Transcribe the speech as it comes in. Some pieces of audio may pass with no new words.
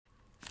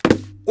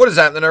What is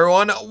happening,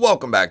 everyone?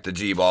 Welcome back to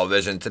G-Ball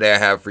Vision. Today I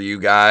have for you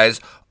guys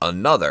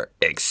another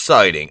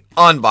exciting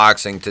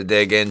unboxing to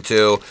dig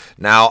into.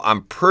 Now,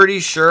 I'm pretty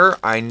sure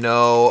I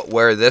know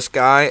where this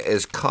guy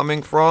is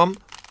coming from,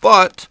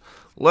 but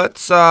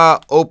let's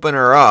open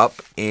her up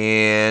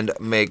and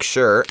make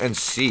sure and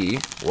see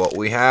what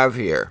we have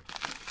here.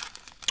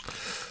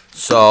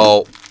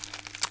 So,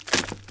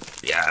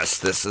 yes,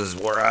 this is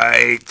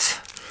right.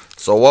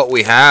 So what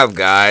we have,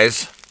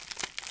 guys,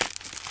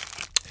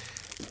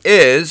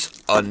 is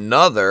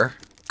another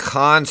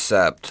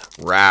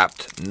Kansept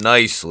wrapped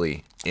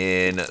nicely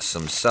in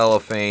some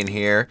cellophane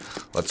here.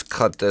 Let's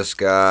cut this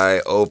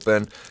guy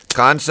open.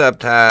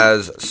 Kansept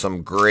has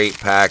some great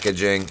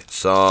packaging,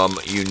 some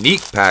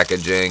unique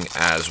packaging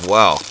as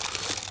well.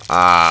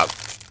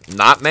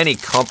 Not many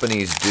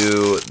companies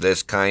do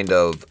this kind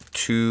of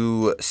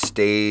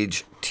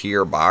two-stage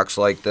tier box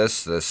like this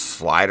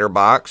slider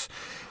box.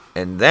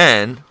 And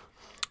then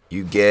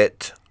you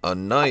get a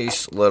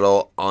nice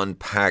little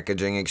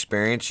unpackaging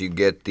experience. You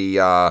get the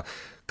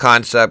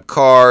Kansept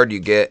card, you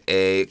get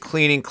a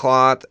cleaning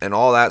cloth, and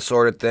all that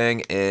sort of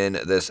thing in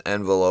this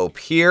envelope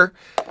here.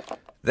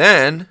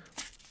 Then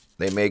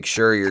they make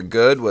sure you're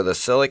good with a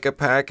silica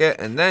packet,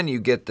 and then you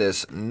get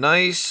this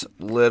nice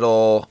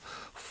little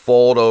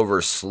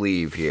fold-over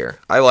sleeve here.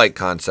 I like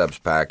Kansept's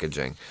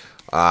packaging.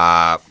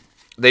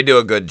 They do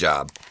a good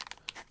job.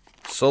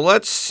 So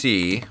let's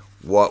see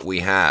what we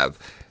have.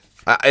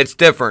 It's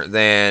different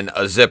than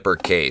a zipper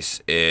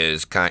case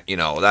is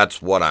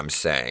that's what I'm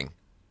saying.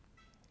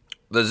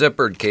 The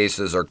zippered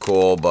cases are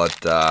cool,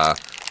 but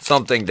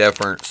something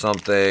different,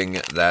 something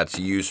that's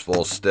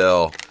useful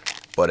still,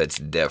 but it's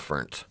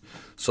different.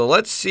 So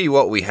let's see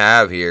what we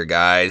have here,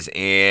 guys.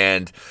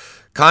 And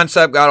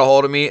Kansept got a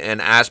hold of me and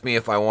asked me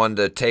if I wanted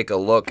to take a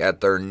look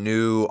at their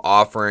new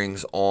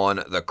offerings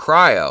on the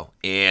Kryo.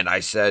 And I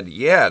said,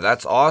 yeah,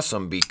 that's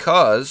awesome,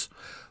 because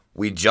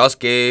we just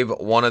gave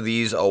one of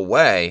these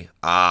away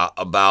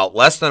about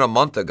less than a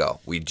month ago.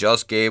 We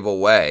just gave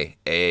away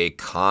a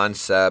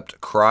Kansept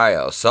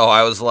Kryo. So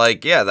I was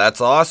like, yeah,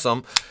 that's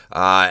awesome.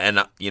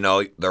 And,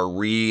 they're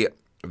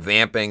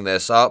revamping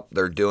this up.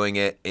 They're doing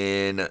it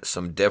in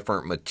some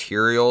different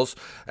materials.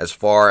 As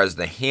far as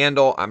the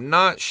handle, I'm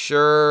not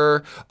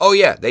sure. Oh,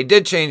 yeah, they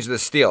did change the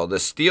steel. The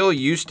steel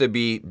used to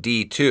be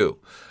D2.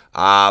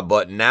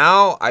 But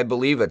now I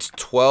believe it's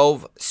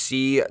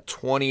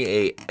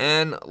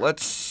 12C28N.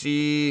 Let's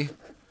see.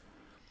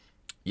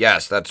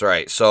 Yes, that's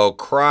right. So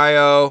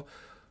Kryo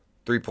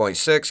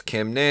 3.6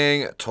 Kim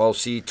Ning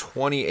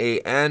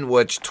 12C28N,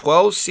 which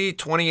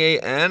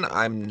 12C28N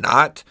I'm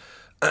not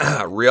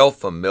real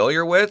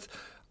familiar with.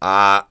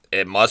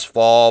 It must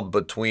fall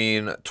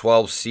between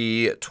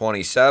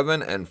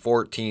 12C27 and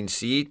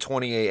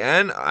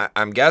 14C28N.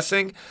 I'm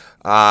guessing.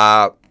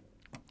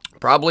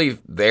 Probably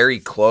very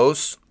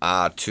close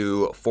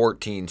to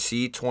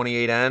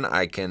 14C28N.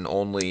 I can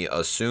only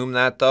assume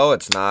that, though.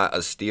 It's not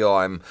a steel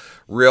I'm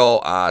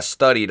real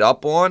studied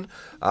up on.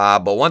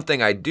 But one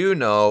thing I do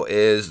know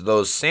is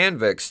those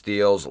Sandvik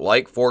steels,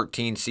 like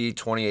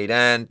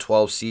 14C28N,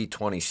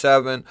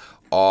 12C27,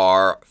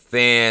 are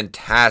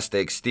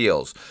fantastic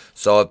steels.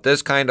 So if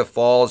this kind of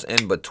falls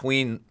in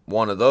between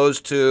one of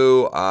those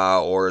two,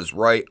 or is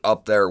right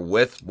up there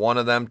with one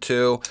of them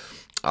two,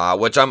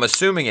 which I'm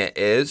assuming it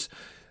is,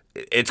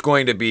 it's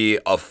going to be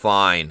a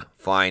fine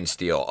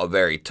steel, a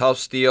very tough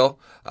steel,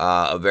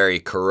 a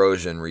very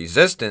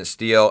corrosion-resistant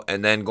steel,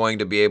 and then going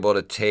to be able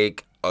to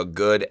take a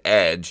good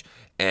edge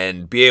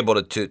and be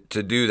able to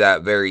do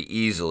that very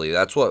easily.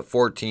 That's what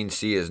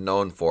 14C is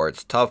known for.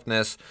 Its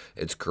toughness,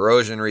 its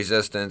corrosion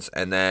resistance,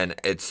 and then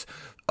its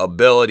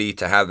ability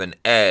to have an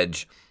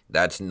edge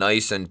that's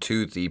nice and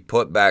toothy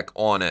put back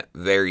on it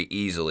very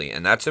easily.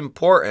 And that's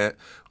important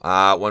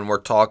when we're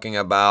talking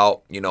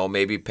about,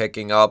 maybe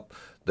picking up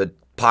the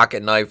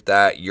pocket knife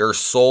that you're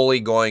solely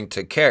going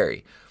to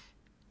carry,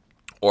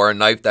 or a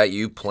knife that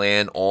you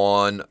plan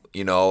on,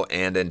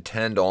 and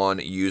intend on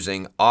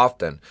using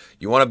often.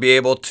 You want to be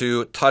able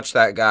to touch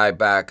that guy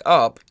back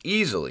up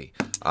easily.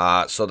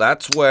 So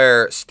that's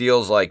where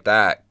steels like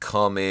that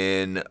come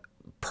in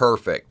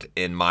perfect,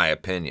 in my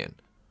opinion.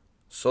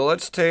 So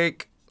let's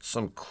take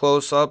some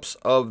close-ups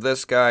of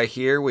this guy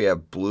here. We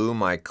have blue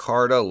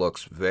micarta,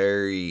 looks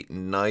very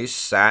nice,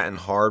 satin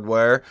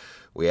hardware.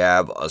 We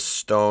have a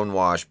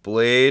stonewash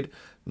blade,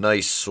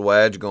 nice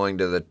swedge going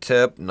to the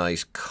tip,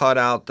 nice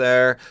cutout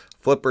there.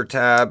 Flipper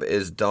tab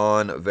is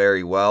done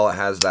very well. It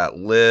has that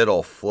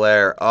little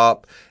flare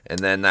up, and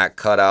then that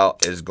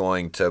cutout is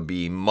going to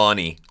be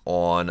money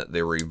on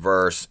the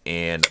reverse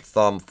and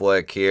thumb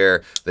flick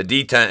here. The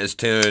detent is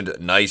tuned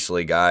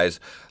nicely,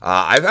 guys.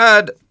 I've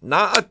had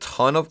not a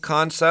ton of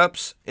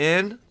Kansepts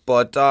in,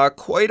 but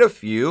quite a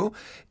few,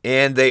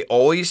 and they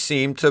always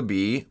seem to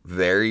be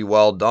very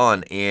well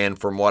done. And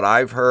from what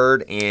I've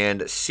heard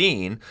and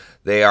seen,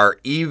 they are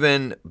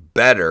even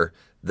better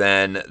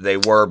than they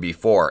were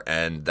before,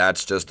 and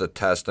that's just a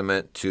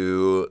testament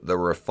to the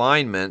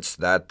refinements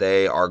that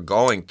they are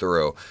going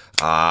through.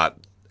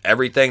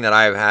 Everything that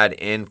I've had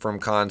in from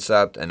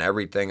Kansept and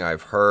everything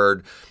I've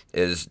heard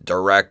is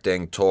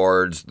directing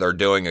towards they're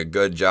doing a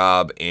good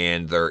job,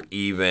 and they're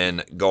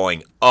even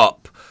going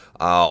up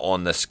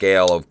on the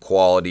scale of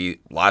quality.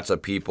 Lots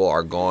of people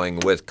are going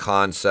with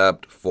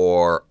Kansept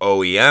for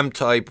OEM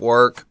type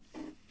work.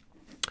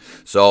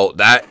 So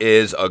that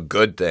is a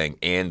good thing,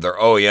 and their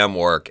OEM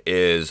work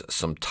is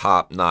some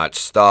top-notch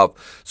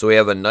stuff. So we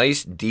have a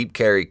nice deep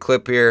carry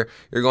clip here.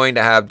 You're going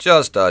to have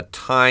just a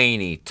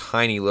tiny,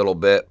 tiny little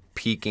bit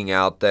peeking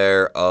out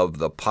there of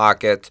the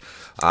pocket.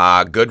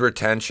 Good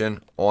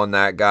retention on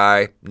that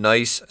guy.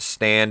 Nice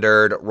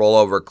standard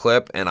rollover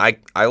clip, and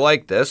I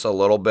like this a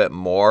little bit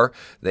more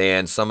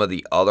than some of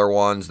the other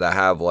ones that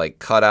have like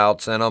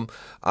cutouts in them.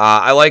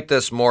 I like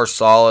this more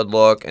solid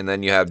look, and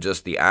then you have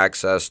just the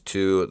access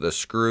to the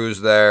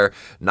screws there.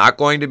 Not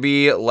going to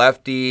be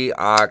lefty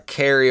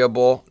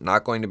carryable.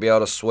 Not going to be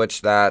able to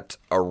switch that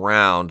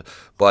around,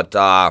 but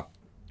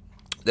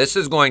this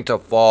is going to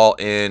fall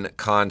in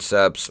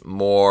Kansept's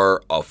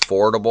more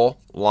affordable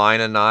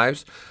line of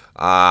knives.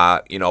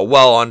 You know,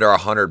 well under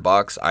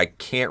 $100. I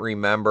can't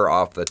remember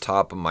off the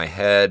top of my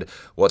head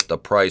what the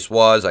price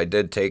was. I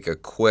did take a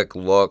quick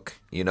look,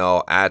 you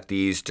know, at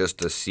these just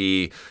to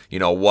see, you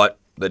know, what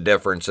the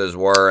differences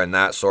were and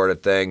that sort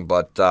of thing.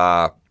 But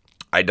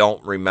I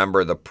don't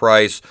remember the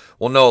price.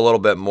 We'll know a little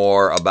bit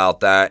more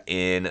about that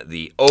in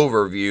the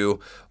overview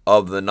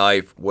of the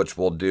knife, which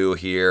we'll do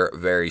here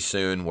very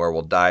soon, where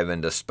we'll dive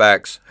into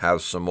specs,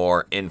 have some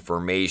more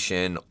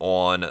information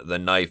on the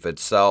knife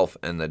itself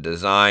and the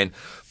design.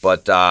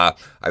 But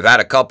I've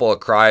had a couple of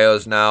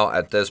Kryos now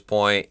at this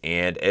point,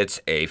 and it's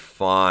a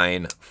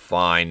fine,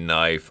 fine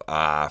knife.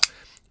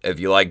 If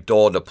you like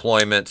dual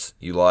deployments,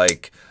 you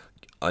like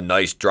a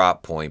nice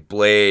drop point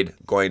blade,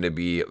 going to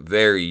be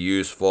very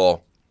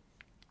useful.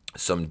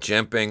 Some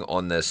jimping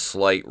on this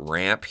slight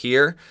ramp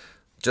here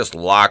just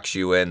locks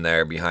you in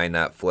there behind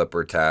that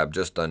flipper tab.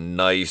 Just a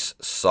nice,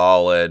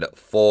 solid,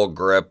 full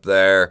grip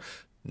there.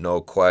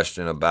 No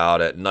question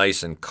about it.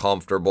 Nice and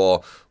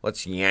comfortable.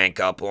 Let's yank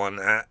up on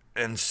that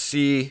and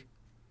see.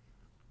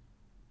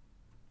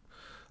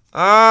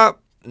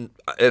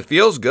 It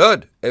feels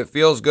good. It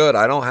feels good.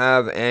 I don't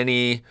have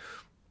any.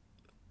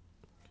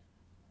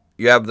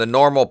 You have the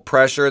normal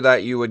pressure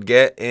that you would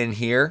get in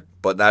here,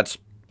 but that's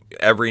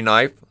every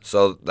knife,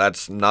 so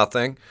that's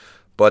nothing.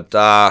 But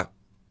that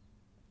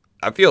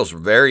feels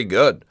very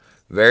good.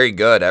 Very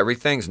good.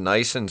 Everything's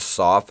nice and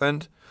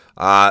softened.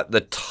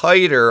 The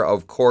tighter,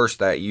 of course,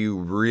 that you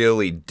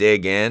really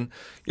dig in,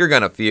 you're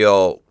going to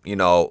feel, you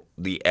know,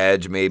 the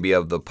edge maybe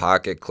of the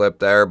pocket clip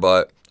there,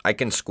 but I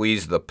can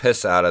squeeze the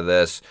piss out of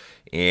this,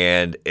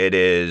 and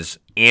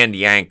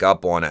yank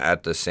up on it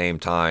at the same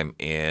time,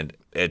 and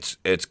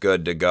it's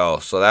good to go.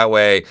 So that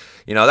way,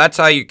 you know, that's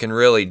how you can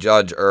really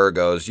judge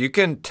ergos. You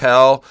can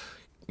tell,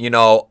 you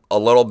know, a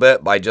little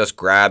bit by just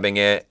grabbing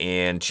it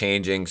and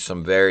changing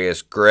some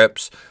various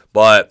grips.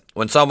 But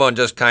when someone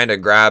just kind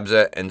of grabs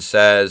it and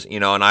says, you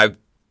know, and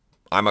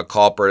I'm a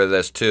culprit of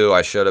this too,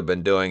 I should have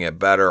been doing it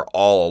better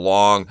all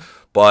along.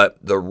 But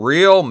the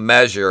real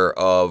measure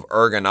of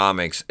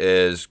ergonomics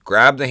is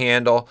grab the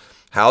handle.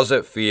 How's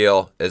it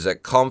feel? Is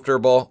it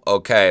comfortable?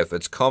 Okay, if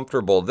it's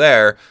comfortable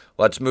there,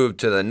 let's move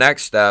to the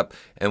next step.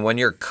 And when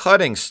you're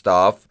cutting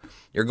stuff,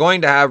 you're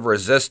going to have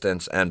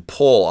resistance and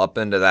pull up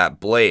into that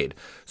blade.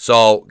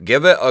 So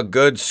give it a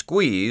good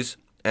squeeze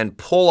and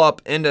pull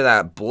up into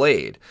that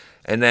blade.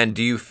 And then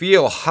do you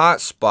feel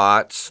hot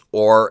spots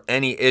or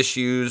any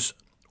issues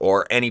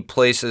or any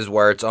places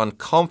where it's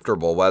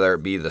uncomfortable, whether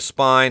it be the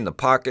spine, the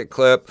pocket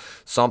clip,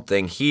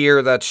 something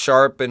here that's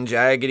sharp and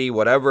jaggedy,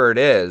 whatever it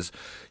is,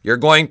 you're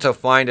going to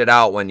find it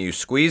out when you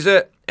squeeze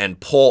it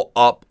and pull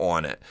up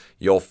on it.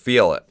 You'll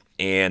feel it.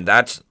 And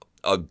that's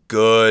a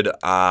good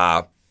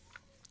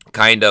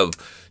kind of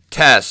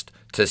test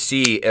to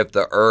see if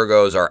the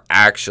ergos are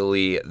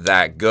actually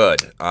that good,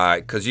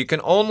 because you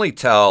can only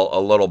tell a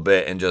little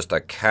bit in just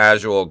a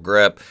casual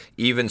grip,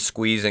 even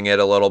squeezing it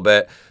a little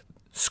bit.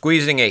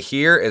 Squeezing it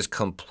here is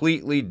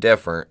completely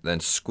different than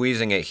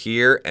squeezing it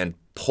here and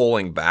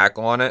pulling back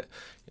on it.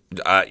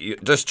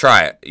 Just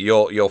try it.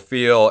 You'll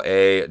feel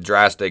a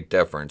drastic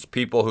difference.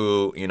 People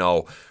who, you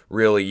know,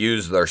 really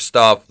use their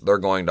stuff, they're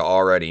going to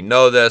already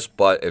know this,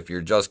 but if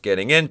you're just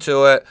getting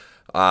into it,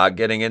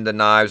 getting into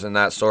knives and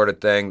that sort of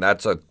thing,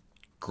 that's a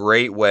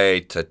great way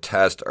to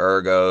test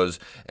ergos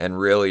and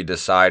really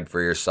decide for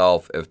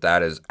yourself if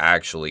that is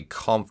actually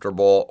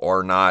comfortable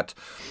or not.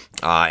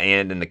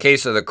 And in the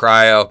case of the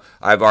Kryo,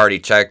 I've already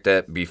checked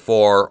it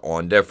before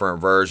on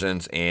different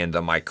versions, and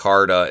the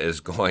micarta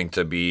is going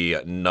to be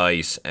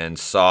nice and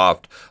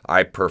soft.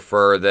 I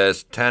prefer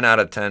this 10 out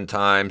of 10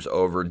 times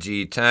over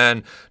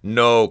G10,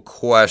 no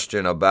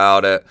question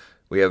about it.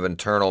 We have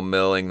internal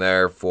milling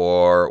there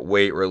for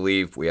weight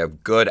relief. We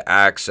have good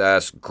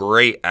access,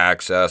 great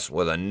access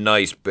with a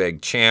nice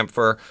big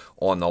chamfer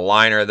on the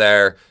liner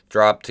there.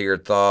 Drop to your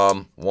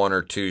thumb, 1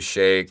 or 2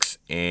 shakes,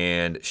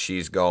 and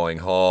she's going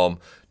home.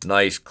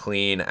 Nice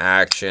clean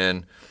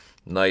action,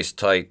 nice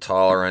tight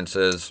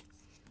tolerances.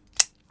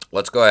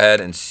 Let's go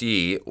ahead and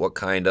see what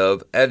kind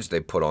of edge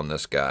they put on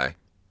this guy.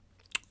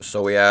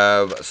 So we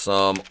have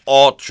some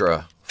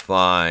ultra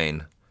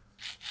fine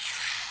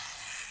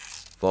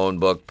phone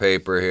book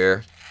paper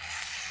here.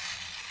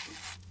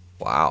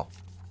 Wow.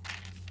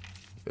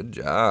 Good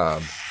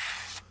job.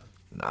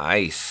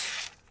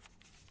 Nice.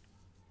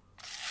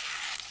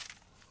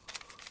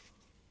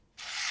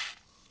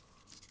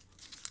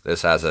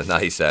 This has a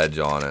nice edge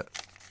on it.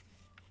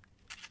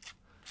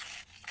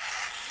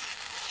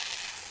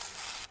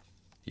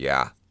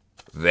 Yeah.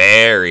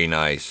 Very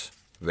nice.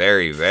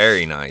 Very,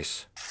 very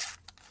nice.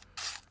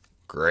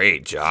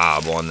 Great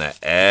job on the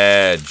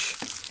edge.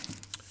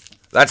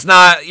 That's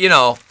not, you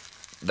know,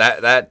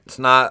 that's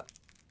not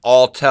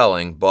all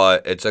telling,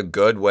 but it's a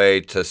good way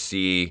to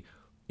see,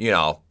 you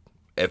know,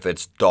 if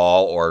it's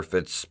dull or if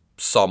it's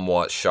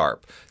somewhat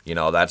sharp. You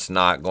know, that's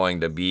not going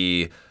to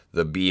be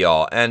the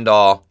be-all,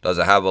 end-all. Does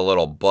it have a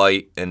little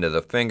bite into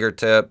the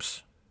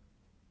fingertips?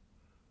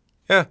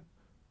 Yeah.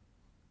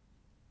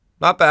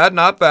 Not bad,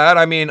 not bad.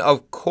 I mean,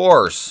 of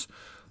course,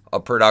 a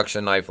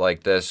production knife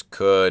like this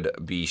could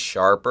be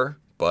sharper,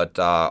 but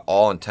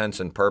all intents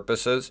and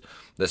purposes,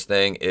 this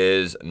thing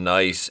is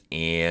nice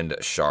and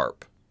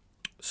sharp.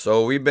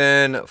 So we've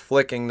been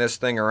flicking this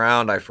thing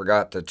around. I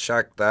forgot to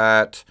check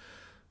that.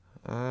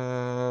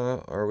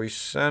 Are we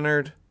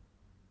centered?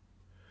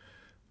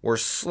 We're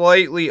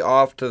slightly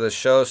off to the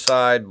show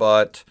side,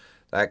 but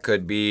that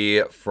could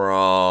be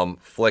from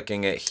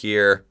flicking it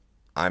here.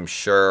 I'm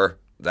sure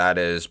that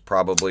is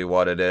probably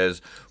what it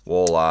is.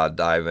 We'll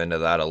dive into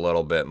that a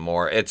little bit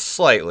more. It's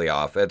slightly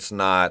off. It's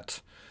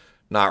not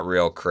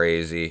real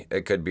crazy.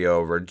 It could be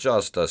over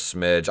just a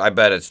smidge. I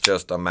bet it's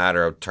just a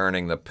matter of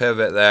turning the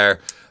pivot there.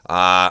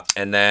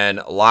 And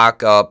then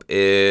lockup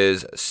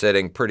is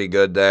sitting pretty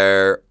good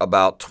there,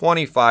 about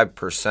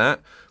 25%.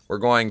 We're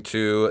going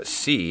to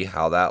see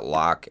how that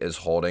lock is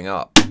holding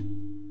up.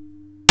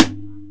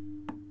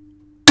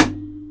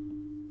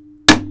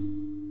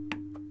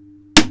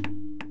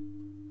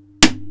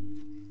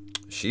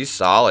 She's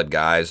solid,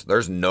 guys.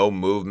 There's no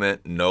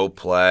movement, no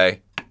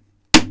play.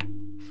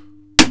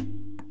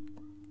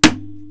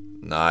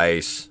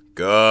 Nice.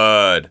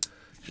 Good.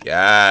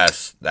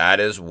 Yes, that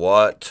is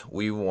what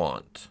we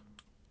want.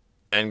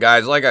 And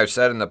guys, like I've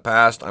said in the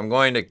past, I'm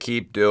going to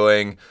keep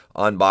doing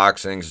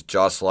unboxings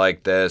just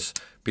like this.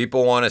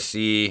 People want to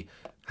see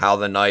how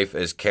the knife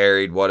is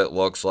carried, what it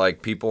looks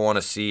like. People want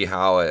to see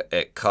how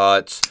it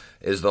cuts.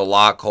 Is the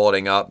lock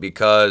holding up?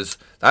 Because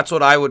that's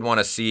what I would want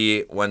to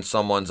see when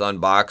someone's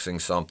unboxing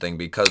something.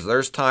 Because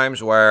there's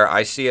times where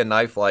I see a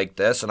knife like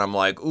this and I'm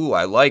like, ooh,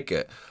 I like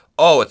it.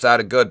 Oh, it's at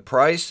a good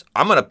price.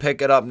 I'm going to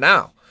pick it up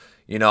now.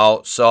 You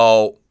know,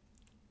 so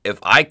if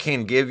I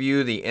can give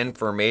you the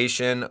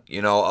information,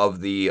 you know,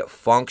 of the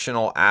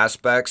functional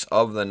aspects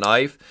of the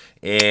knife,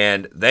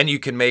 and then you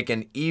can make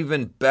an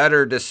even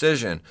better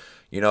decision.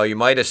 You know, you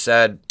might have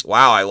said,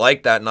 wow, I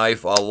like that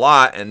knife a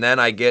lot, and then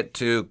I get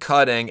to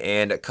cutting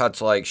and it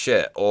cuts like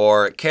shit,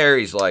 or it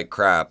carries like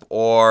crap,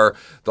 or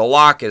the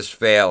lock is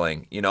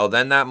failing. You know,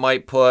 then that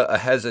might put a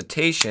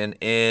hesitation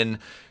in,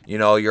 you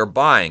know, your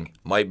buying.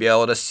 Might be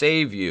able to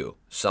save you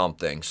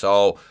something.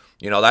 So,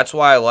 you know, that's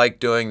why I like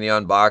doing the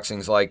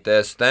unboxings like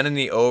this. Then in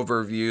the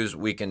overviews,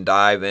 we can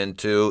dive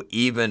into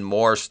even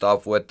more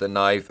stuff with the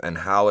knife and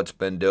how it's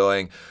been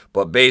doing.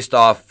 But based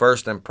off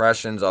first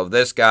impressions of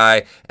this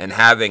guy and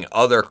having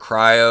other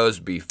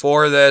Kryos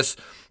before this,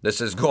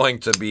 this is going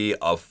to be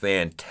a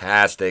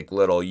fantastic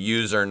little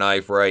user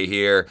knife right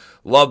here.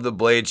 Love the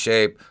blade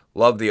shape.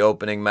 Love the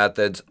opening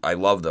methods. I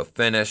love the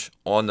finish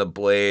on the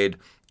blade.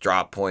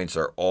 Drop points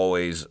are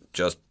always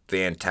just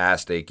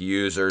fantastic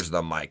users.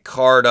 The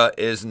micarta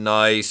is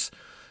nice.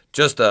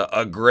 Just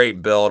a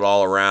great build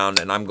all around.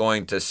 And I'm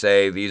going to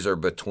say these are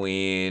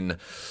between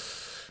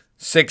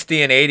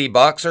 60 and 80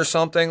 bucks or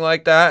something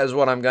like that is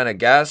what I'm going to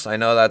guess. I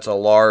know that's a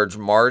large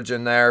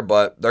margin there,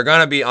 but they're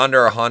going to be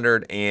under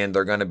 100 and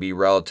they're going to be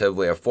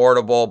relatively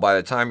affordable. By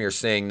the time you're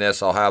seeing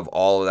this, I'll have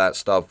all of that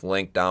stuff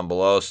linked down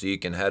below so you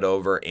can head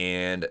over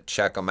and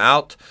check them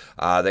out.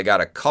 They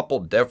got a couple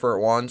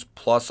different ones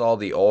plus all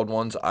the old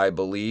ones, I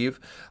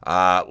believe.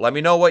 Let me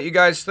know what you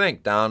guys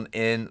think down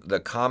in the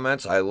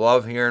comments. I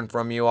love hearing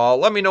from you all.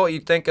 Let me know what you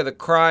think of the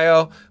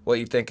Kryo, what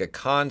you think of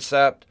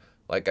Kansept.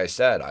 Like I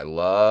said, I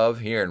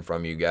love hearing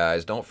from you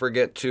guys. Don't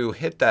forget to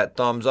hit that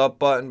thumbs up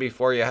button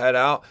before you head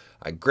out.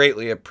 I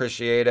greatly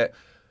appreciate it.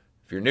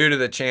 If you're new to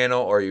the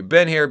channel or you've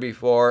been here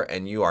before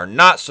and you are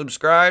not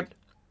subscribed,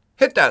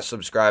 hit that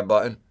subscribe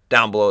button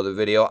down below the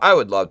video. I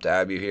would love to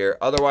have you here.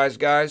 Otherwise,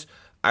 guys,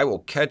 I will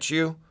catch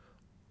you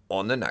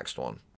on the next one.